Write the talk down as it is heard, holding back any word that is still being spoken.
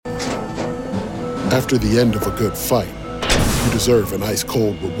After the end of a good fight, you deserve an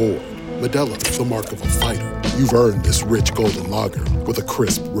ice-cold reward. Modelo, the mark of a fighter. You've earned this rich golden lager with a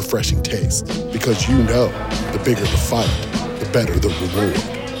crisp, refreshing taste. Because you know, the bigger the fight, the better the reward.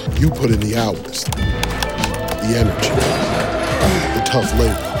 You put in the hours, the energy, the tough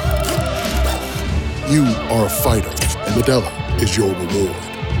labor. You are a fighter, and Modelo is your reward.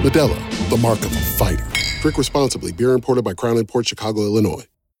 Modelo, the mark of a fighter. Drink responsibly. Beer imported by Crown Imports, Chicago, Illinois.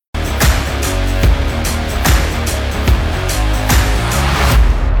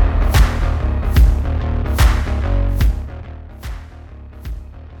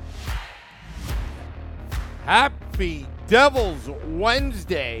 Happy Devils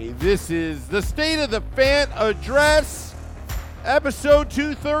Wednesday. This is the State of the Fan Address, episode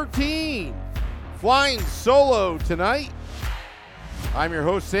 213. Flying solo tonight. I'm your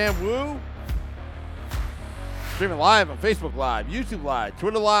host, Sam Wu. Streaming live on Facebook Live, YouTube Live,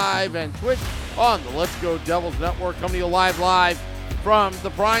 Twitter Live, and Twitch on the Let's Go Devils Network. Coming to you live from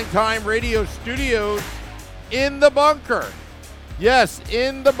the Primetime Radio Studios in the bunker. Yes,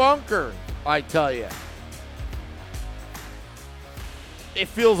 in the bunker, I tell you. It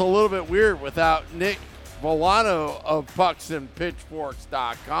feels a little bit weird without Nick Volano of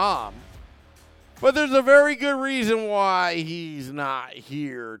pucksandpitchforks.com. But there's a very good reason why he's not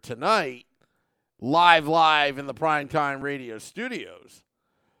here tonight, live in the Primetime Radio Studios.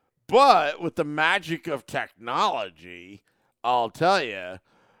 But with the magic of technology, I'll tell you,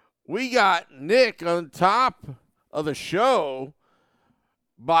 we got Nick on top of the show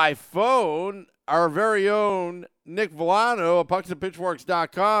by phone, our very own Nick Volano of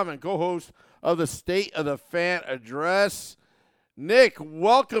pucksandpitchforks.com and co-host of the State of the Fan Address. Nick,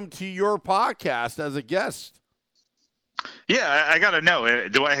 welcome to your podcast as a guest. Yeah, I gotta know.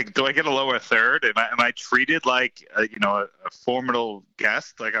 Do I get a lower third? Am I treated like a formidable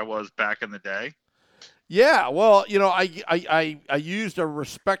guest like I was back in the day? Yeah, well, I used a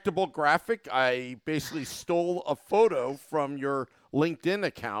respectable graphic. I basically stole a photo from your LinkedIn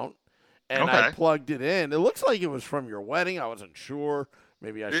account. And okay. I plugged it in. It looks like it was from your wedding. I wasn't sure.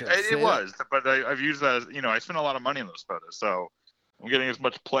 Maybe I should have said it was, but I've used that as, I spent a lot of money on those photos, so I'm getting as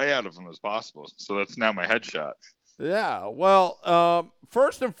much play out of them as possible. So that's now my headshot. Yeah, well,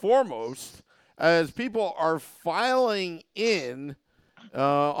 first and foremost, as people are filing in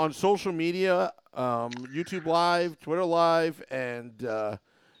on social media, YouTube Live, Twitter Live, and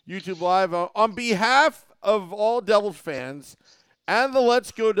YouTube Live, on behalf of all Devils fans, and the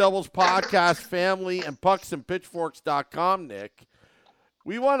Let's Go Devils podcast family and pucksandpitchforks.com, Nick,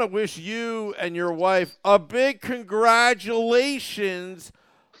 we want to wish you and your wife a big congratulations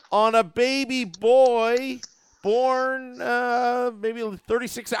on a baby boy born maybe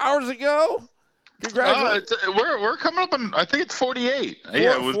 36 hours ago. Congratulations. We're coming up on, I think it's 48.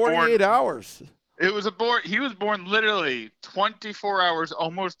 Yeah, it was 48 hours. He was born literally 24 hours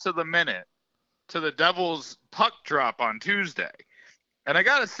almost to the minute to the Devils puck drop on Tuesday. And I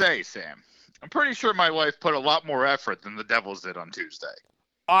got to say, Sam, I'm pretty sure my wife put a lot more effort than the Devils did on Tuesday.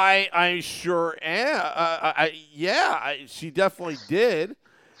 I sure am. She definitely did.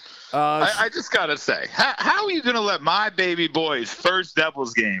 I just got to say, how are you going to let my baby boy's first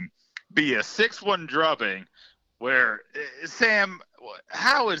Devils game be a 6-1 drubbing where, Sam,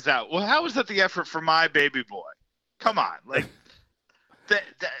 how is that? Well, how is that the effort for my baby boy? Come on. Like,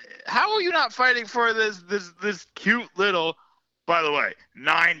 how are you not fighting for this cute little, by the way,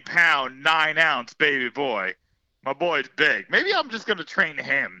 9-pound, 9-ounce baby boy? My boy's big. Maybe I'm just going to train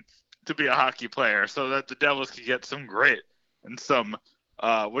him to be a hockey player so that the Devils can get some grit and some,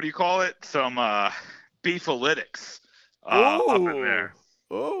 what do you call it? Some beefalytics up in there.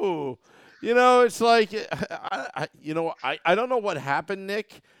 Oh, it's like, I don't know what happened,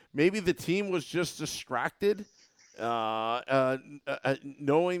 Nick. Maybe the team was just distracted. Knowing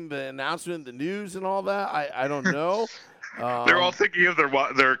the announcement, the news, and all that, I don't know. They're all thinking of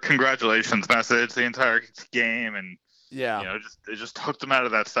their congratulations message the entire game, and it just hooked them out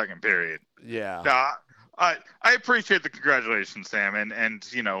of that second period. Yeah. I appreciate the congratulations, Sam, and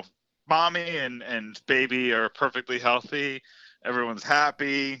mommy and baby are perfectly healthy. Everyone's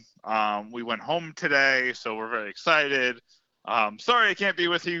happy. We went home today, so we're very excited. Sorry I can't be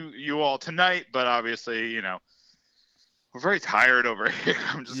with you all tonight, but obviously, we're very tired over here.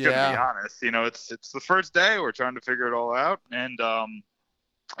 I'm just going to be honest. It's the first day. We're trying to figure it all out. And I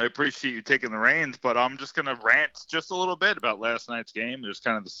appreciate you taking the reins, but I'm just going to rant just a little bit about last night's game, just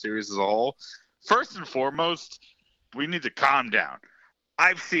kind of the series as a whole. First and foremost, we need to calm down.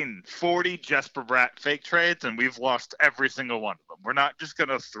 I've seen 40 Jesper Bratt fake trades, and we've lost every single one of them. We're not just going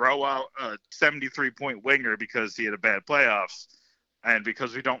to throw out a 73-point winger because he had a bad playoffs. and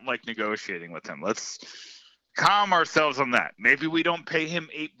because we don't like negotiating with him. Let's calm ourselves on that. Maybe we don't pay him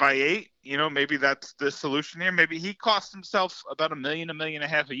 8x8. Maybe that's the solution here. Maybe he cost himself about $1 million, $1.5 million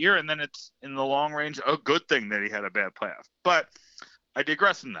a year, and then it's in the long range a good thing that he had a bad playoff. But I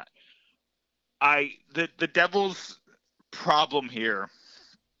digress in that. The Devils' problem here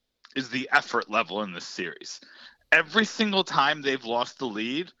is the effort level in this series. Every single time they've lost the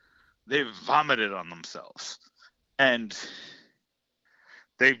lead, they've vomited on themselves. And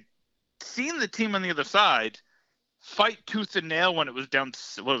they've seen the team on the other side fight tooth and nail when it was down,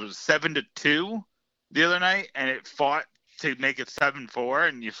 7-2 the other night, and it fought to make it 7-4,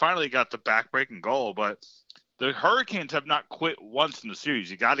 and you finally got the back-breaking goal. But the Hurricanes have not quit once in the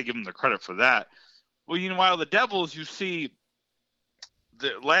series. You got to give them the credit for that. Well, while the Devils, you see,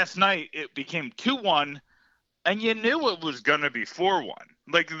 last night it became 2-1, and you knew it was going to be 4-1.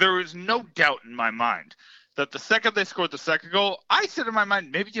 Like, there was no doubt in my mind that the second they scored the second goal, I said in my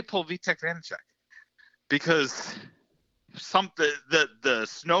mind, maybe you pull Vitek Vanacek, because the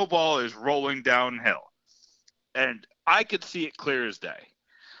snowball is rolling downhill. And I could see it clear as day.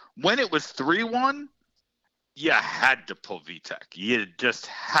 When it was 3-1, you had to pull Vitek. You just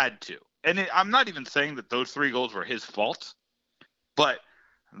had to. And I'm not even saying that those 3 goals were his fault, but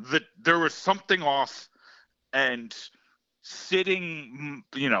there was something off, and sitting,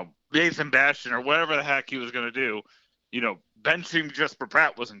 Nathan Bastian or whatever the heck he was going to do, benching Jesper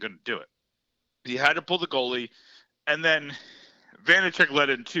Pratt wasn't going to do it. He had to pull the goalie, and then Vanacek let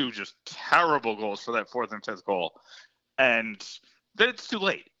in 2 just terrible goals for that 4th and 5th goal. And then it's too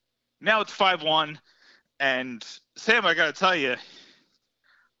late. Now it's 5-1, and Sam, I got to tell you,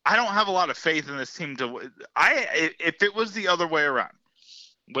 I don't have a lot of faith in this team if it was the other way around,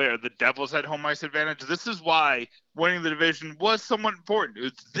 where the Devils had home ice advantage, this is why winning the division was somewhat important.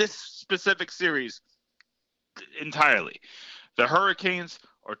 It's this specific series entirely. The Hurricanes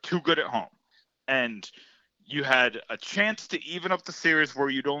are too good at home, and you had a chance to even up the series where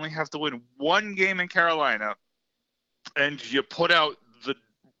you'd only have to win 1 game in Carolina, and you put out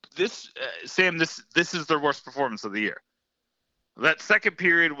Sam, this is their worst performance of the year. That second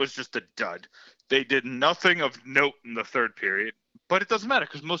period was just a dud. They did nothing of note in the third period, but it doesn't matter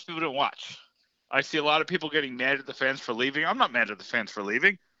because most people don't watch. I see a lot of people getting mad at the fans for leaving. I'm not mad at the fans for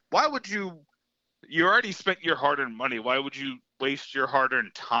leaving. Why would you already spent your hard-earned money. Why would you waste your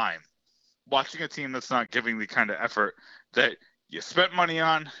hard-earned time watching a team that's not giving the kind of effort that you spent money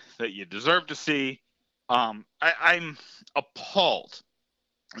on, that you deserve to see? I'm appalled.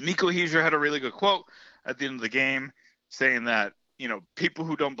 Nico Hischier had a really good quote at the end of the game saying that, people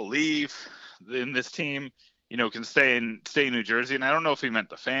who don't believe in this team, can stay in New Jersey. And I don't know if he meant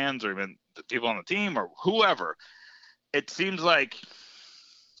the fans or he meant the people on the team or whoever. It seems like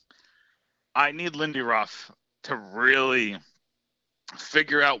I need Lindy Ruff to really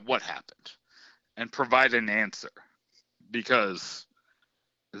figure out what happened and provide an answer, because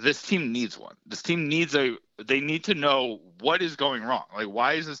this team needs one. This team they need to know what is going wrong. Like,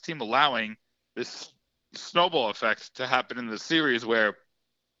 why is this team allowing this snowball effect to happen in the series where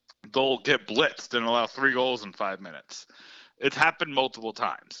they'll get blitzed and allow 3 goals in 5 minutes? It's happened multiple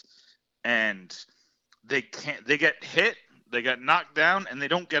times, and they get hit, they get knocked down, and they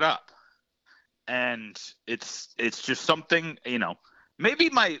don't get up. And it's just something, maybe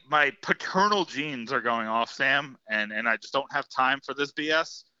my paternal genes are going off, Sam, and I just don't have time for this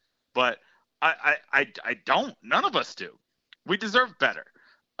BS. But I don't. None of us do. We deserve better.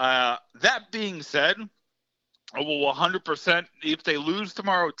 That being said, I will 100%, if they lose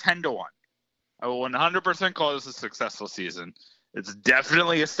tomorrow 10-1, I will 100% call this a successful season. It's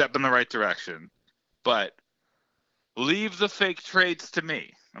definitely a step in the right direction. But leave the fake trades to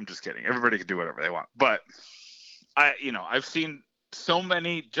me. I'm just kidding. Everybody can do whatever they want. But I've seen so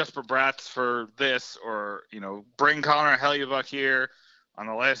many Jesper Bratts for this, or bring Connor Hellebuyck here on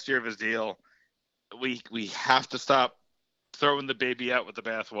the last year of his deal. We have to stop throwing the baby out with the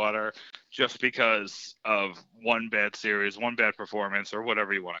bathwater just because of one bad series, one bad performance, or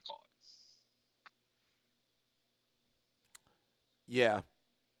whatever you want to call it. Yeah.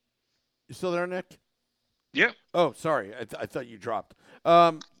 You still there, Nick? Yep. Oh, sorry. I thought you dropped.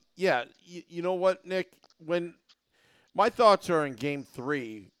 Yeah, you know what, Nick? When my thoughts are in Game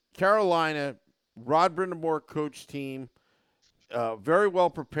 3, Carolina, Rod Brindamore coach team, very well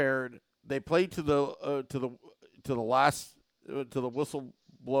prepared. They played to the whistle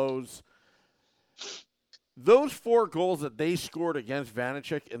blows. Those 4 goals that they scored against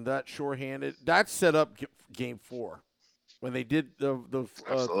Vanacek and that shorthanded, that set up Game 4 when they did the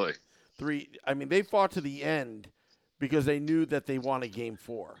Absolutely. 3. I mean, they fought to the end because they knew that they wanted Game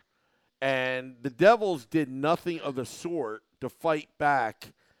 4. And the Devils did nothing of the sort to fight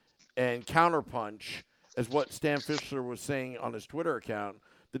back and counterpunch, as what Stan Fisher was saying on his Twitter account.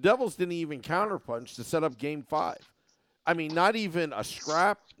 The Devils didn't even counterpunch to set up Game 5. I mean, not even a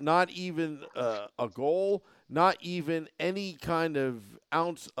scrap, not even a goal, not even any kind of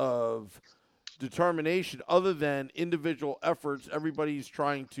ounce of determination other than individual efforts. Everybody's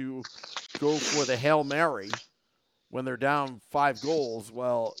trying to go for the Hail Mary when they're down 5 goals.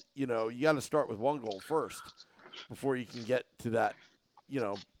 Well, you got to start with 1 goal first before you can get to that,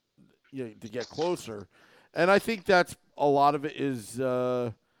 to get closer. And I think that's a lot of it is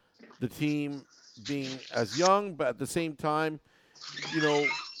the team being as young, but at the same time,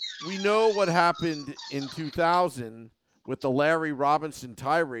 we know what happened in 2000 with the Larry Robinson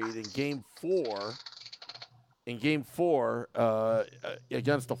tirade in Game 4. In Game 4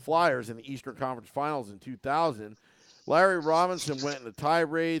 against the Flyers in the Eastern Conference Finals in 2000, Larry Robinson went in a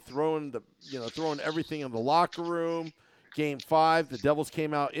tirade, throwing everything in the locker room. Game 5, the Devils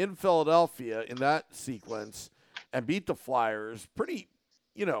came out in Philadelphia in that sequence and beat the Flyers pretty,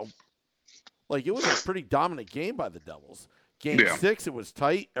 it was a pretty dominant game by the Devils. Game 6, it was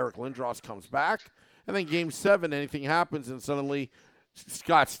tight. Eric Lindros comes back. And then Game 7, anything happens, and suddenly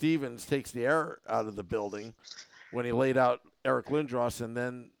Scott Stevens takes the air out of the building when he laid out Eric Lindros, and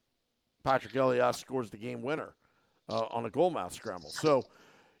then Patrick Elias scores the game winner on a goalmouth scramble. So,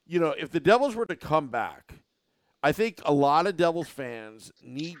 if the Devils were to come back, I think a lot of Devils fans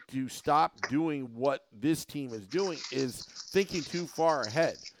need to stop doing what this team is doing, is thinking too far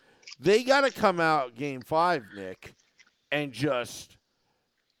ahead. They got to come out Game 5, Nick, and just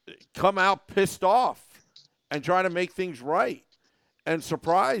come out pissed off and try to make things right and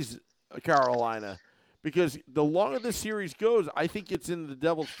surprise Carolina. Because the longer the series goes, I think it's in the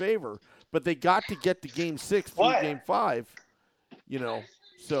Devils' favor. But they got to get to Game 6 through Game 5,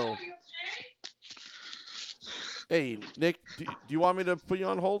 So, hey, Nick, do you want me to put you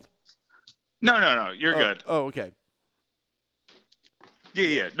on hold? No. You're good. Oh, okay.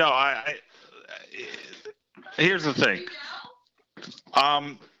 Yeah. No, I here's the thing.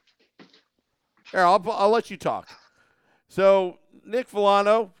 Here, I'll let you talk. So, Nick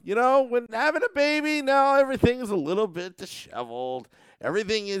Villano, when having a baby, now everything's a little bit disheveled.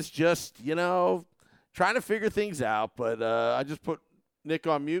 Everything is just, trying to figure things out. But I just put Nick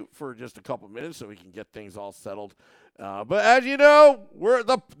on mute for just a couple minutes so we can get things all settled. But as you know,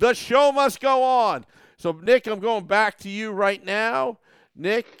 the show must go on. So, Nick, I'm going back to you right now.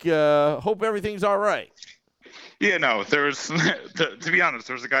 Nick, hope everything's all right. Yeah, no, there was, to be honest,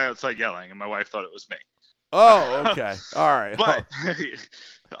 there was a guy outside yelling, and my wife thought it was me. Oh, okay. All right. But,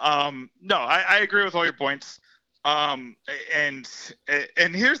 no, I agree with all your points. And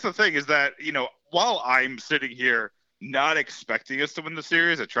here's the thing is that, while I'm sitting here not expecting us to win the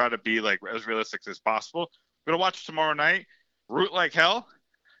series, I try to be, as realistic as possible. I'm going to watch tomorrow night, root like hell.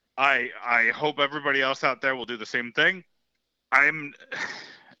 I hope everybody else out there will do the same thing.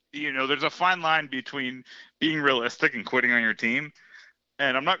 There's a fine line between being realistic and quitting on your team.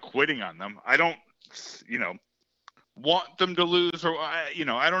 And I'm not quitting on them. I don't, want them to lose or,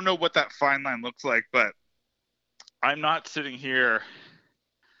 I don't know what that fine line looks like, but I'm not sitting here,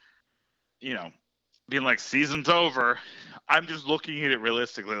 being like season's over. I'm just looking at it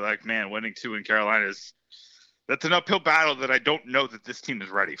realistically like, man, winning 2 in Carolina that's an uphill battle that I don't know that this team is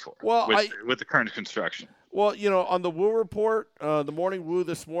ready for with the current construction. Well, on the Woo report, the morning Woo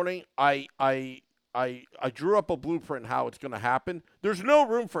this morning, I drew up a blueprint how it's going to happen. There's no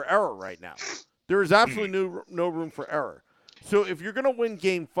room for error right now. There is absolutely no room for error. So if you're going to win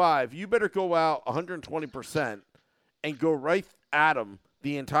Game 5, you better go out 120% and go right at them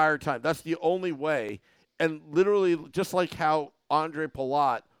the entire time. That's the only way. And literally, just like how Andre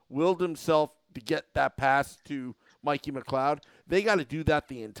Palat willed himself to get that pass to Mikey McLeod, they got to do that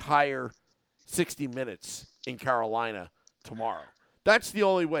the entire 60 minutes in Carolina tomorrow. That's the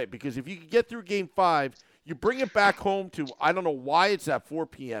only way, because if you can get through Game 5, you bring it back home to, I don't know why it's at 4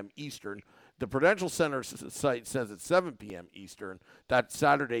 p.m. Eastern. The Prudential Center site says it's 7 p.m. Eastern. That's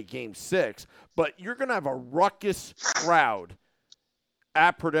Saturday, Game 6. But you're going to have a ruckus crowd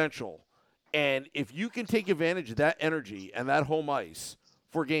at Prudential. And if you can take advantage of that energy and that home ice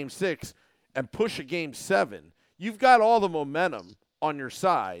for Game 6 and push a Game 7, you've got all the momentum on your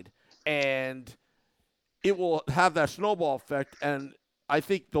side. And it will have that snowball effect. And I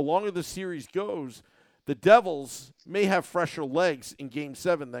think the longer the series goes, the Devils may have fresher legs in Game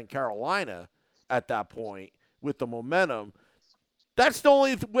 7 than Carolina at that point with the momentum. That's the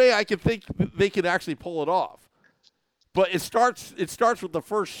only way I can think they could actually pull it off. But it starts with the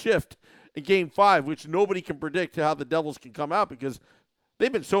first shift in Game 5, which nobody can predict how the Devils can come out, because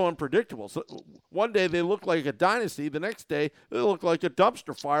they've been so unpredictable. So one day they look like a dynasty. The next day they look like a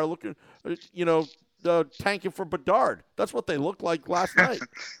dumpster fire looking, tanking for Bedard. That's what they looked like last night.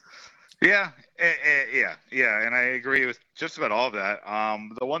 Yeah, and I agree with just about all of that.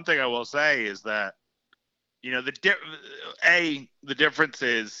 The one thing I will say is that, the difference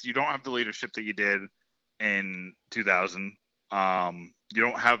is you don't have the leadership that you did in 2000. You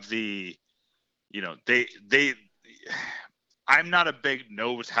don't have the, I'm not a big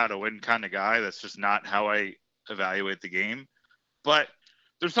knows how to win kind of guy. That's just not how I evaluate the game. But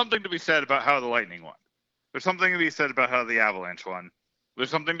there's something to be said about how the Lightning won. There's something to be said about how the Avalanche won. There's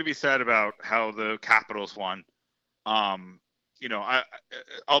something to be said about how the Capitals won. I'll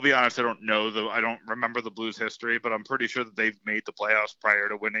be honest, I don't remember the Blues history, but I'm pretty sure that they've made the playoffs prior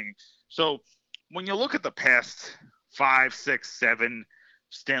to winning. So when you look at the past 5, 6, 7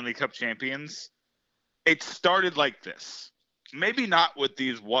 Stanley Cup champions, it started like this. Maybe not with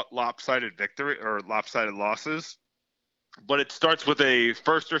these lopsided victory or lopsided losses, but it starts with a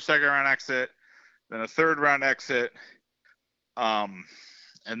first or second round exit, then a third round exit, and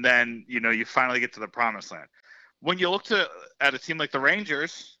then you finally get to the promised land. When you look at a team like the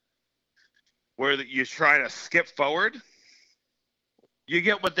Rangers, where you try to skip forward, you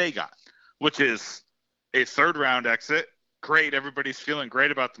get what they got, which is a third round exit. Great, everybody's feeling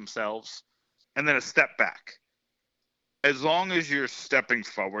great about themselves, and then a step back. As long as you're stepping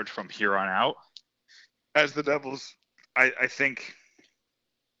forward from here on out, as the Devils, I think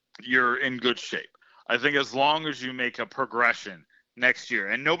you're in good shape. I think as long as you make a progression next year,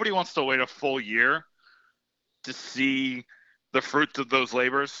 and nobody wants to wait a full year to see the fruits of those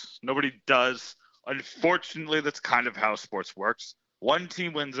labors. Nobody does. Unfortunately, that's kind of how sports works. One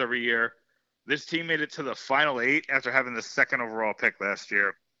team wins every year. This team made it to the final 8 after having the second overall pick last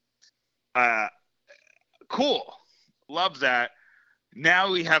year. Cool. Love that.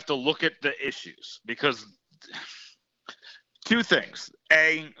 Now we have to look at the issues, because two things.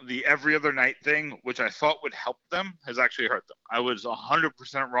 A, the every other night thing, which I thought would help them, has actually hurt them. I was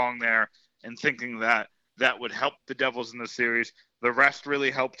 100% wrong there in thinking that would help the Devils in the series. The rest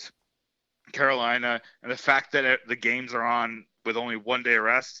really helped Carolina, and the fact that the games are on with only 1 day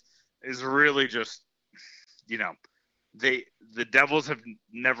rest is really just, the Devils have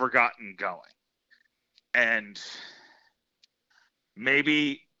never gotten going. And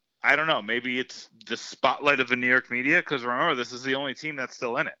maybe, I don't know, maybe it's the spotlight of the New York media, because remember, this is the only team that's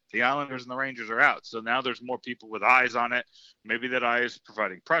still in it. The Islanders and the Rangers are out, so now there's more people with eyes on it. Maybe that eye is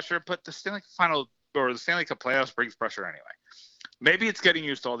providing pressure, but the Stanley Cup playoffs brings pressure anyway. Maybe it's getting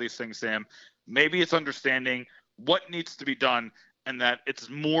used to all these things, Sam. Maybe it's understanding what needs to be done, and that it's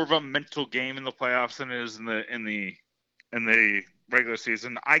more of a mental game in the playoffs than it is in the regular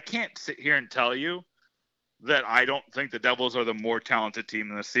season. I can't sit here and tell you that I don't think the Devils are the more talented team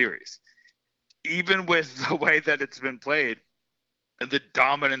in the series. Even with the way that it's been played and the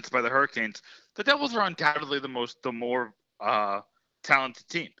dominance by the Hurricanes, the Devils are undoubtedly the more talented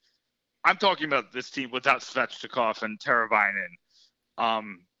team. I'm talking about this team without Svechnikov and Teravainen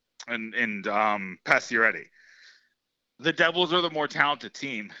and Pacioretty. The Devils are the more talented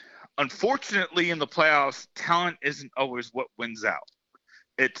team. Unfortunately, in the playoffs, talent isn't always what wins out.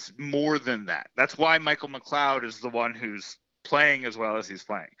 It's more than that. That's why Michael McLeod is the one who's playing as well as he's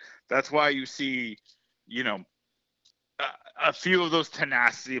playing. That's why you see, a few of those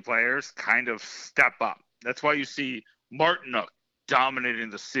tenacity players kind of step up. That's why you see Martinook dominating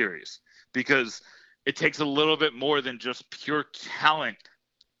the series, because it takes a little bit more than just pure talent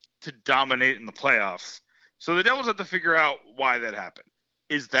to dominate in the playoffs. So the Devils have to figure out why that happened.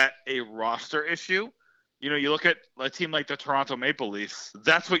 Is that a roster issue? You look at a team like the Toronto Maple Leafs,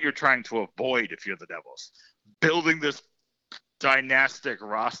 that's what you're trying to avoid if you're the Devils. Building this dynastic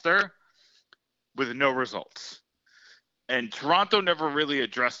roster with no results. And Toronto never really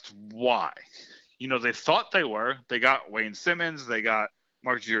addressed why. They thought they were. They got Wayne Simmons. They got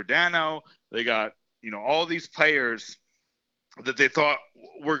Mark Giordano. They got, all these players that they thought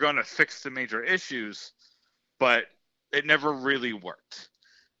were going to fix the major issues, but it never really worked.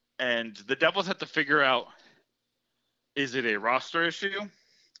 And the Devils have to figure out, is it a roster issue?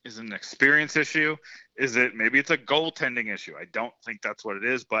 Is it an experience issue? Maybe it's a goaltending issue? I don't think that's what it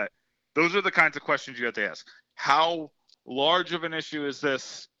is, but those are the kinds of questions you have to ask. How large of an issue is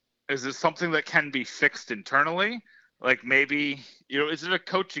this? Is this something that can be fixed internally? Like maybe, is it a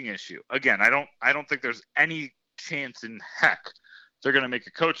coaching issue? Again, I don't think there's any chance in heck they're going to make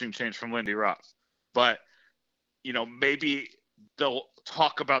a coaching change from Lindy Ruff. But, maybe they'll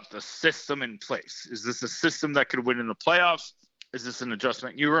talk about the system in place. Is this a system that could win in the playoffs? Is this an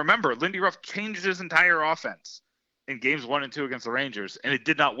adjustment? You remember, Lindy Ruff changed his entire offense in games 1 and 2 against the Rangers, and it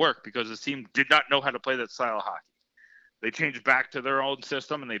did not work because the team did not know how to play that style of hockey. They changed back to their own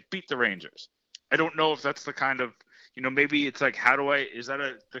system, and they beat the Rangers. I don't know if that's the kind of, maybe it's like, is that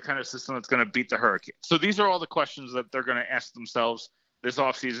the kind of system that's going to beat the Hurricanes? So these are all the questions that they're going to ask themselves this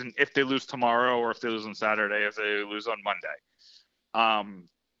offseason if they lose tomorrow or if they lose on Saturday, if they lose on Monday.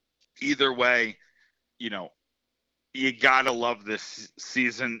 Either way, you got to love this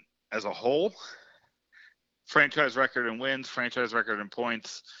season as a whole. Franchise record in wins, franchise record in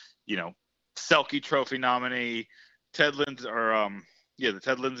points, Selke Trophy nominee, Ted Lindsay, the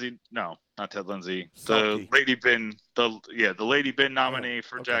Ted Lindsay, no, not Ted Lindsay, Selke. the Lady Bin nominee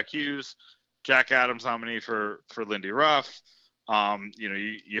for okay. Jack Hughes, Jack Adams nominee for Lindy Ruff.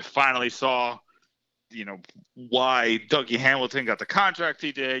 You finally saw, why Dougie Hamilton got the contract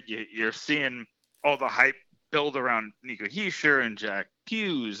he did. You're seeing all the hype build around Nico Hischier and Jack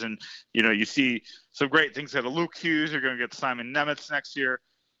Hughes, and you see some great things out of Luke Hughes. You're going to get Simon Nemeth next year.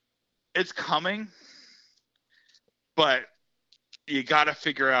 It's coming, but you got to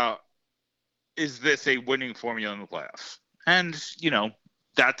figure out, is this a winning formula in the playoffs? And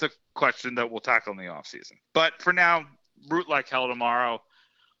that's a question that we'll tackle in the offseason. But for now, root like hell tomorrow.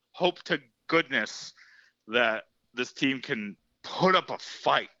 Hope to goodness that this team can put up a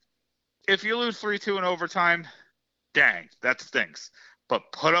fight. If you lose 3-2 in overtime, dang, that stinks. But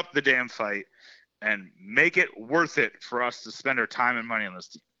put up the damn fight and make it worth it for us to spend our time and money on this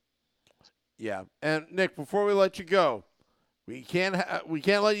team. Yeah. And, Nick, before we let you go, we can't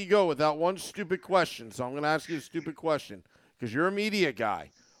let you go without one stupid question. So I'm going to ask you a stupid question because you're a media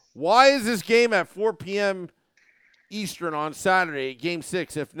guy. Why is this game at 4 p.m. Eastern on Saturday, Game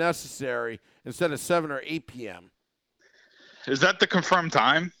 6, if necessary, instead of 7 or 8 p.m.? Is that the confirmed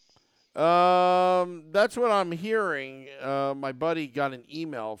time? That's what I'm hearing. My buddy got an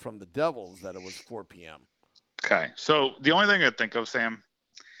email from the Devils that it was 4 p.m. Okay. So the only thing I think of, Sam,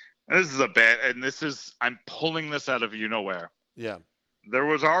 and this is a bit, and I'm pulling this out of nowhere. Yeah. There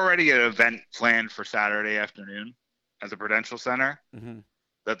was already an event planned for Saturday afternoon at the Prudential Center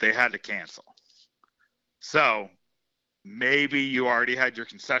that they had to cancel. So maybe you already had your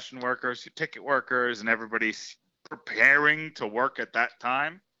concession workers, your ticket workers, and everybody's preparing to work at that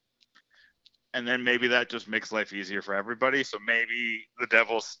time. And then maybe that just makes life easier for everybody. So maybe the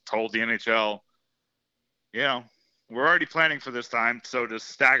Devils told the NHL, we're already planning for this time. So to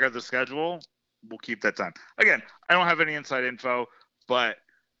stagger the schedule, we'll keep that time. Again, I don't have any inside info, but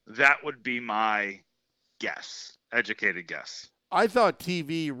that would be my guess, educated guess. I thought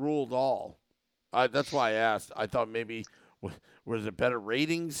TV ruled all. That's why I asked. I thought maybe, was it better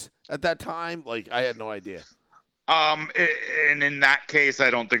ratings at that time? Like, I had no idea. And in that case, I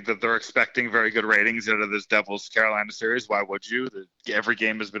don't think that they're expecting very good ratings out of this Devils-Carolina series. Why would you? Every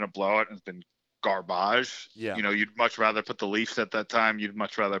game has been a blowout and it's been garbage. Yeah. You'd much rather put the Leafs at that time. You'd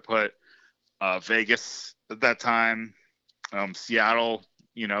much rather put Vegas at that time. Seattle,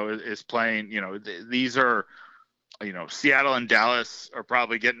 is playing. These are, Seattle and Dallas are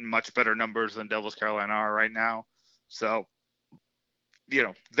probably getting much better numbers than Devils-Carolina are right now. So,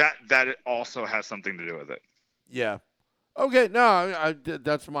 that also has something to do with it. Yeah. Okay, no,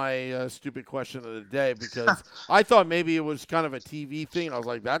 that's my stupid question of the day because I thought maybe it was kind of a TV thing. I was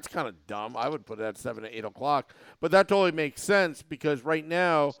like, that's kind of dumb. I would put it at 7 to 8 o'clock. But that totally makes sense because right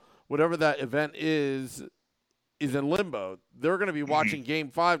now, whatever that event is in limbo. They're going to be watching Game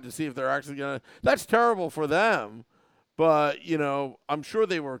 5 to see if they're actually going to – that's terrible for them. But, I'm sure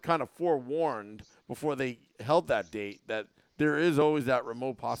they were kind of forewarned before they held that date that there is always that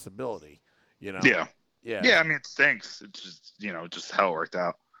remote possibility, Yeah. Yeah, I mean, it stinks. It's just, just how it worked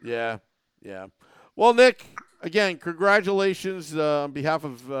out. Yeah. Well, Nick, again, congratulations on behalf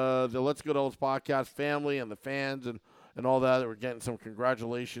of the Let's Go Devils podcast family and the fans and all that. We're getting some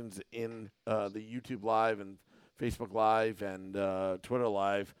congratulations in the YouTube Live and Facebook Live and Twitter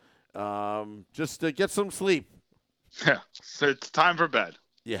Live. Just to get some sleep. Yeah, so it's time for bed.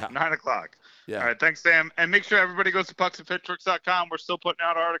 Yeah. 9 o'clock. Yeah. All right, thanks, Sam. And make sure everybody goes to pucksandpitchworks.com. We're still putting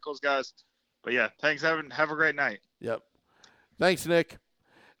out articles, guys. But, yeah, thanks, Evan. Have a great night. Yep. Thanks, Nick.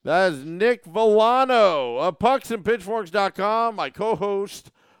 That is Nick Villano of pucksandpitchforks.com, my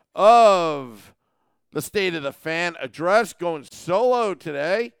co-host of the State of the Fan Address, going solo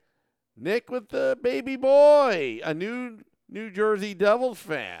today. Nick with the baby boy, a New Jersey Devils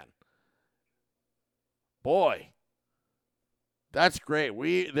fan. Boy, that's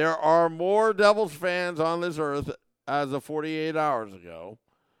great. There are more Devils fans on this earth as of 48 hours ago.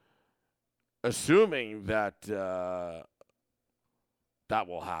 Assuming that that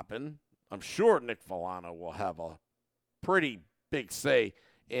will happen, I'm sure Nick Villano will have a pretty big say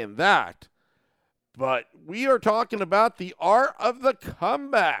in that. But we are talking about the art of the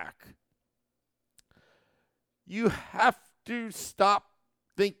comeback. You have to stop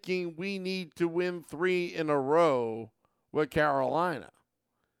thinking we need to win 3 in a row with Carolina.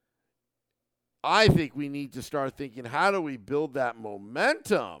 I think we need to start thinking, how do we build that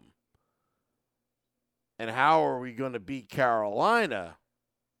momentum? And how are we going to beat Carolina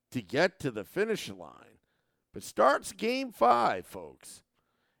to get to the finish line? But starts game 5, folks.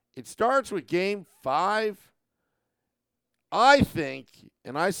 It starts with game 5. I think,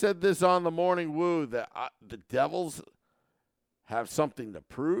 and I said this on the Morning Woo, that the Devils have something to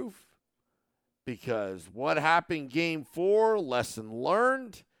prove, because what happened game 4, lesson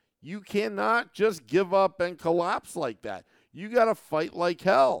learned. You cannot just give up and collapse like that. You got to fight like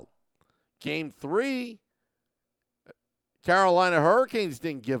hell. Game 3, Carolina Hurricanes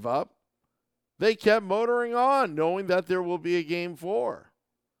didn't give up. They kept motoring on, knowing that there will be a game 4,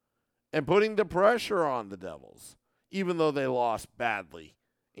 and putting the pressure on the Devils, even though they lost badly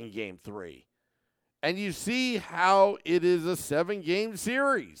in game 3. And you see how it is a 7-game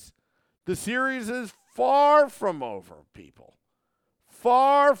series. The series is far from over, people.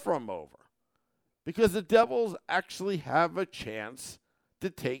 Far from over. Because the Devils actually have a chance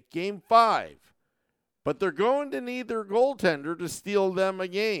to take game 5. But they're going to need their goaltender to steal them a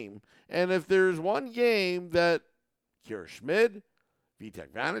game. And if there's one game that Kira Schmid, Vitek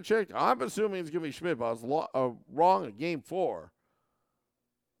Vanacek, I'm assuming it's going to be Schmid, but I was wrong in game 4.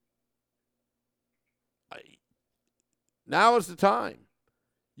 Now is the time.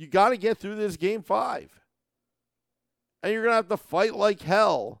 You got to get through this game 5. And you're going to have to fight like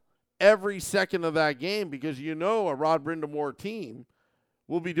hell every second of that game, because you know a Rod Brindamore team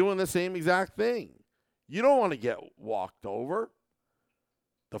will be doing the same exact thing. You don't want to get walked over.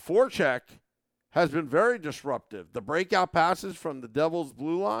 The forecheck has been very disruptive. The breakout passes from the Devils'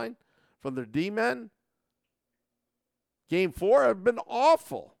 blue line, from their D-men, game 4 have been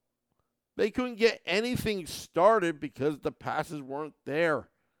awful. They couldn't get anything started because the passes weren't there.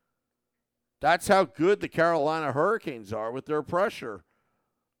 That's how good the Carolina Hurricanes are with their pressure,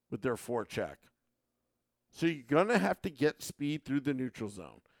 with their forecheck. So you're going to have to get speed through the neutral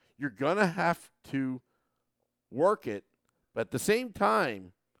zone. You're going to have to work it, but at the same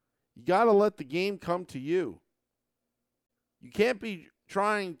time, you got to let the game come to you. You can't be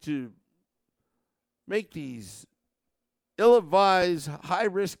trying to make these ill-advised,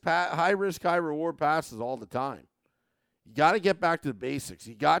 high-risk, high-reward passes all the time. You got to get back to the basics.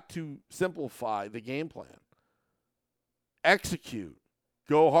 You got to simplify the game plan. Execute.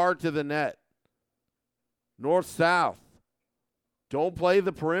 Go hard to the net. North-south. Don't play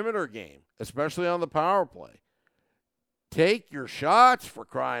the perimeter game, especially on the power play. Take your shots, for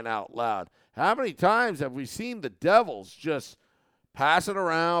crying out loud. How many times have we seen the Devils just pass it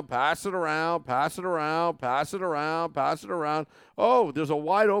around, pass it around, pass it around, pass it around, pass it around? Oh, there's a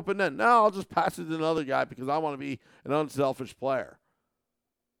wide open net. Now I'll just pass it to another guy because I want to be an unselfish player.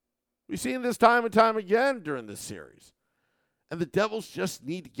 We've seen this time and time again during this series. And the Devils just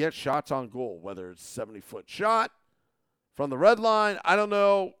need to get shots on goal, whether it's a 70-foot shot from the red line. I don't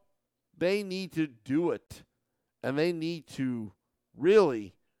know. They need to do it. And they need to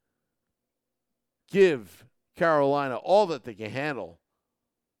really give Carolina all that they can handle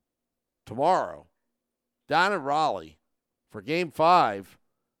tomorrow down in Raleigh for game 5.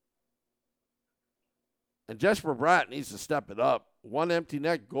 And Jesper Bratt needs to step it up. One empty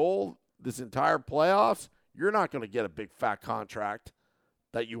net goal this entire playoffs, you're not going to get a big fat contract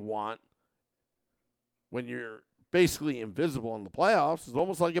that you want when you're basically invisible in the playoffs. It's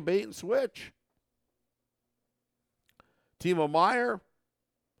almost like a bait and switch. Timo Meier,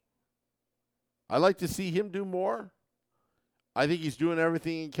 I'd like to see him do more. I think he's doing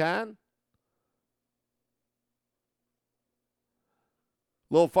everything he can.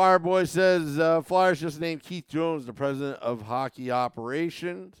 Little Fireboy says, Flyers just named Keith Jones the president of hockey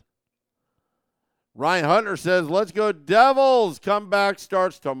operations. Ryan Hunter says, let's go Devils. Comeback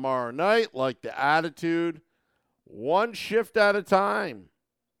starts tomorrow night. Like the attitude. One shift at a time.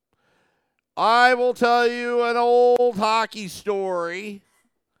 I will tell you an old hockey story.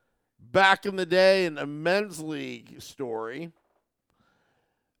 Back in the day, an men's league story.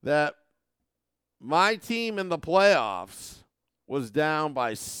 That my team in the playoffs was down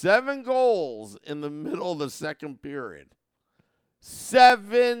by 7 goals in the middle of the second period.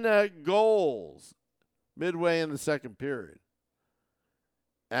 7 goals midway in the second period.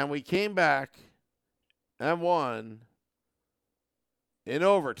 And we came back and won in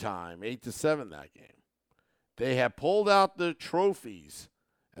overtime, 8-7 that game. They had pulled out the trophies,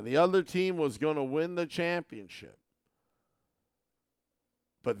 and the other team was going to win the championship.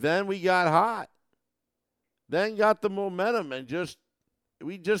 But then we got hot. then got the momentum and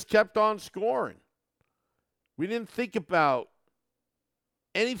we just kept on scoring. We didn't think about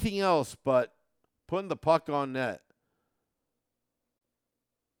anything else but putting the puck on net.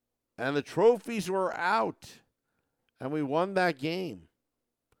 And the trophies were out. And we won that game.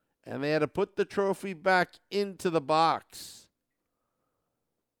 And they had to put the trophy back into the box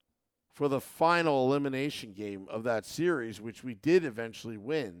for the final elimination game of that series, which we did eventually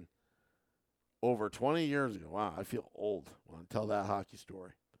win over 20 years ago. Wow, I feel old when I tell that hockey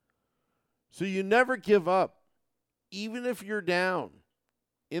story. So you never give up. Even if you're down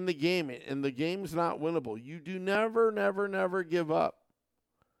in the game and the game's not winnable, you do never give up.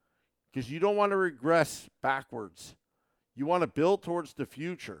 Because you don't want to regress backwards. You want to build towards the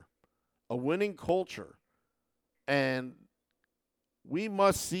future, a winning culture. And we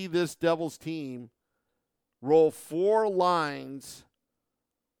must see this Devils team roll 4 lines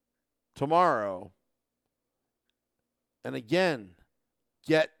tomorrow. And again,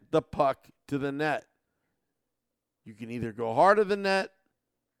 get the puck to the net. You can either go hard at the net,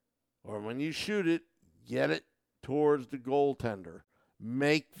 or when you shoot it, get it towards the goaltender.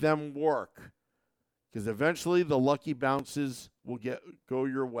 Make them work. Because eventually the lucky bounces will go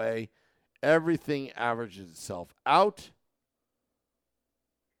your way. Everything averages itself out.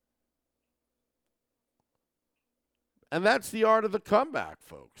 And that's the art of the comeback,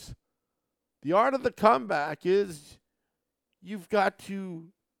 folks. The art of the comeback is you've got to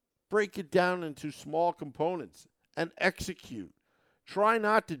break it down into small components and execute. Try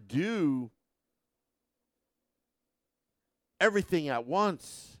not to do everything at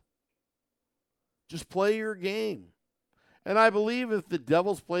once. Just play your game. And I believe if the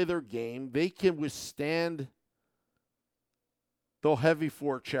Devils play their game, they can withstand the heavy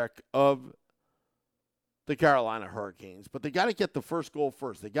forecheck of the Carolina Hurricanes. But they got to get the first goal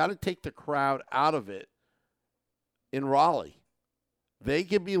first. They got to take the crowd out of it in Raleigh. They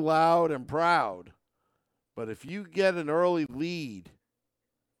can be loud and proud. But if you get an early lead,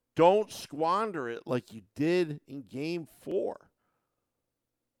 don't squander it like you did in Game 4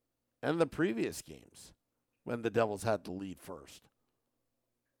 and the previous games when the Devils had the lead first.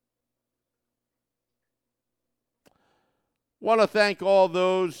 Want to thank all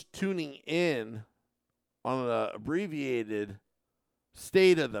those tuning in on an abbreviated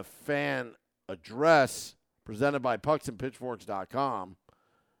State of the Fan address presented by pucksandpitchforks.com.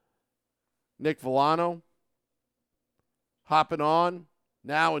 Nick Villano hopping on,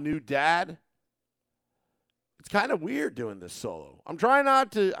 now a new dad. It's kind of weird doing this solo. I'm trying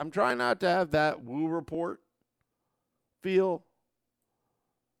not to have that woo report feel,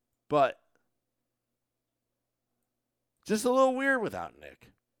 but just a little weird without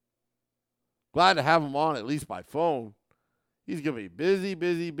Nick. Glad to have him on, at least by phone. He's going to be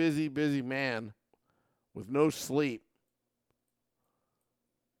busy man with no sleep.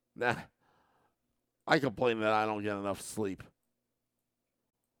 Nah, I complain that I don't get enough sleep.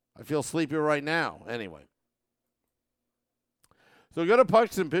 I feel sleepy right now. Anyway. So go to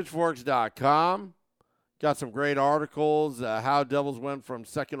pucksandpitchforks.com. Got some great articles. How Devils went from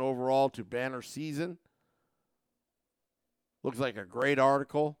second overall to banner season. Looks like a great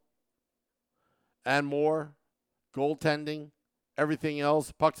article. And more. Goaltending. Everything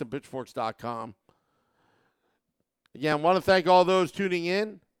else. pucksandpitchforks.com. Again, I want to thank all those tuning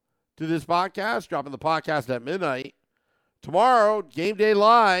in to this podcast. Dropping the podcast at midnight. Tomorrow, Game Day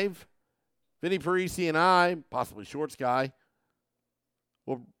Live. Vinny Parisi and I, possibly Shorts Guy,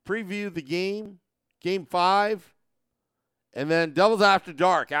 will preview the game, Game 5, and then Devils After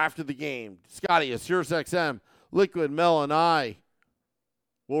Dark after the game. Scotty, SiriusXM, Liquid, Mel, and I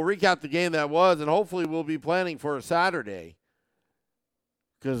will recap the game that was, and hopefully we'll be planning for a Saturday.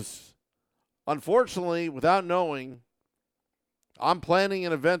 Because, unfortunately, without knowing, I'm planning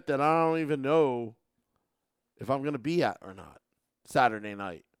an event that I don't even know if I'm going to be at or not Saturday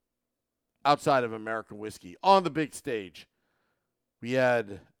night outside of American Whiskey on the big stage. We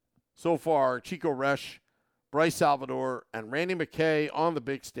had, so far, Chico Resch, Bryce Salvador, and Randy McKay on the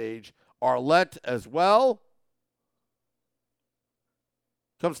big stage. Arlette as well.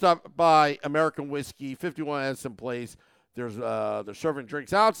 Come stop by American Whiskey, 51 Edison Place. They're serving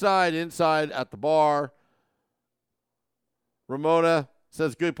drinks outside, inside, at the bar. Ramona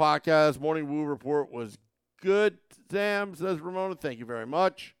says, good podcast. Morning Woo Report was good, Sam, says Ramona. Thank you very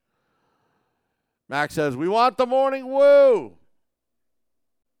much. Max says, we want the Morning Woo.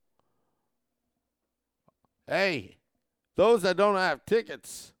 Hey, those that don't have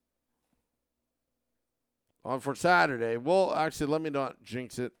tickets on for Saturday, well, actually, let me not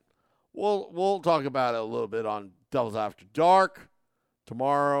jinx it. We'll talk about it a little bit on Devils After Dark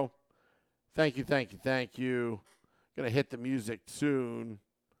tomorrow. Thank you. Gonna hit the music soon.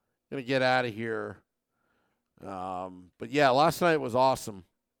 Gonna get out of here. But yeah, last night was awesome.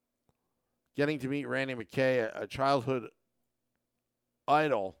 Getting to meet Randy McKay, a childhood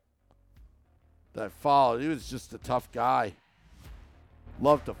idol that I followed. He was just a tough guy.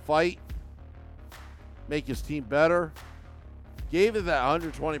 Loved to fight, make his team better. Gave it that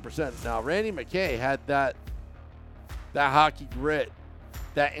 120%. Now, Randy McKay had that hockey grit,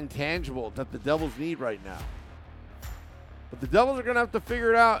 that intangible that the Devils need right now. But the Devils are going to have to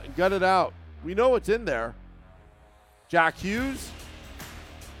figure it out and gut it out. We know what's in there. Jack Hughes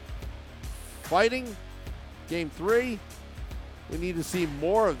fighting Game 3. We need to see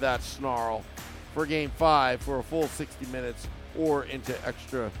more of that snarl for Game 5 for a full 60 minutes or into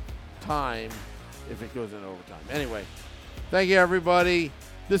extra time if it goes in overtime. Anyway, thank you, everybody.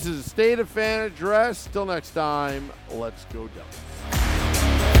 This is a State of Fan Address. Till next time, let's go Devils.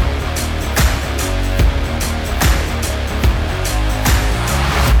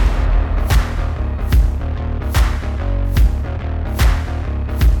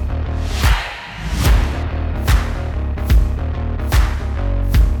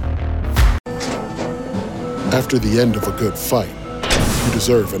 After the end of a good fight, you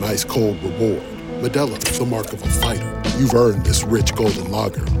deserve an ice-cold reward. Modelo, the mark of a fighter. You've earned this rich golden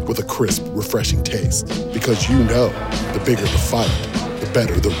lager with a crisp, refreshing taste. Because you know, the bigger the fight, the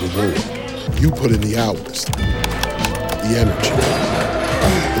better the reward. You put in the hours, the energy,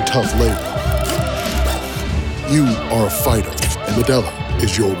 the tough labor. You are a fighter, and Modelo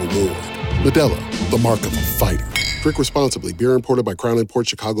is your reward. Modelo, the mark of a fighter. Drink responsibly. Beer imported by Crown Imports,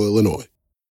 Chicago, Illinois.